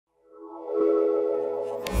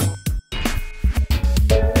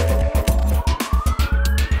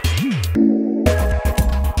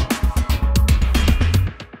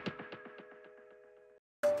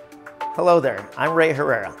Hello there, I'm Ray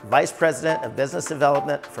Herrera, Vice President of Business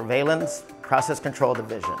Development for Valin's Process Control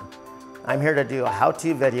Division. I'm here to do a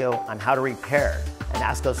how-to video on how to repair an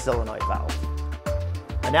ASCO solenoid valve.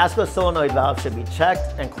 An ASCO solenoid valve should be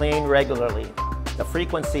checked and cleaned regularly, the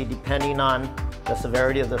frequency depending on the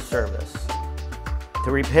severity of the service.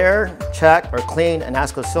 To repair, check, or clean an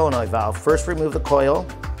ASCO solenoid valve, first remove the coil.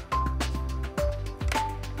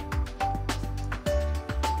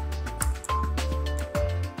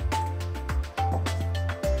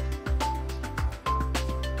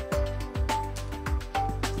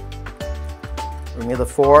 Remove the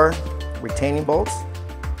 4 retaining bolts.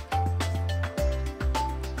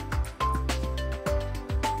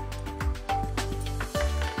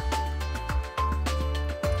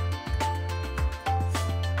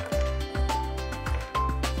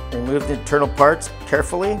 Remove the internal parts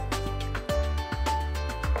carefully.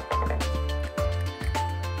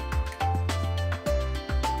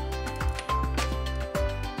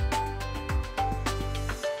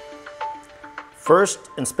 First,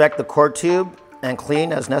 inspect the core tube and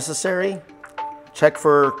clean as necessary. Check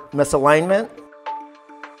for misalignment.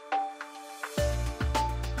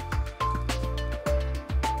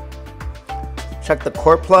 Check the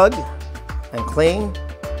core plug and clean,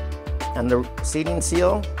 and the seating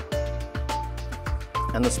seal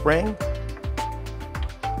and the spring.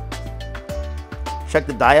 Check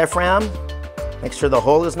the diaphragm. Make sure the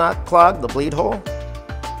hole is not clogged, the bleed hole.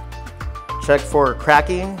 Check for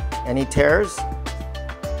cracking, any tears.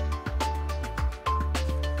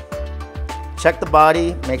 Check the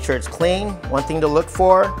body, make sure it's clean. One thing to look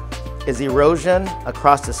for is erosion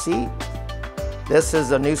across the seat. This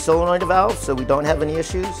is a new solenoid valve, so we don't have any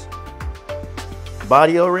issues.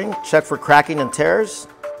 Body O-ring, check for cracking and tears.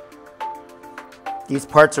 These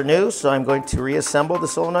parts are new, so I'm going to reassemble the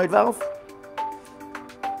solenoid valve.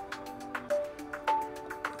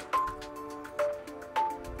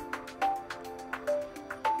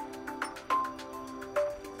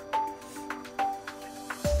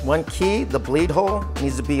 One key, the bleed hole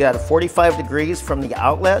needs to be at 45 degrees from the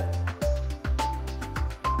outlet.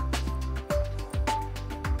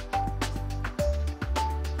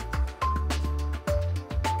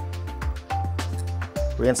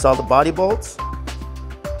 Reinstall the body bolts.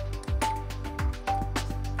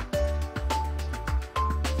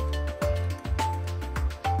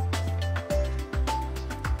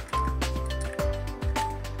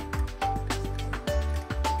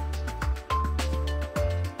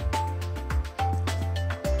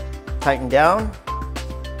 Tighten down.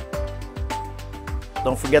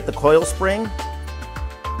 Don't forget the coil spring.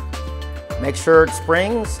 Make sure it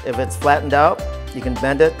springs. If it's flattened out, you can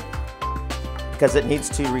bend it because it needs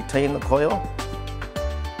to retain the coil.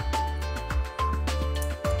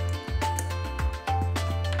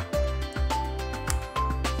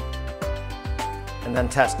 And then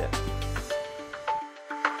test it.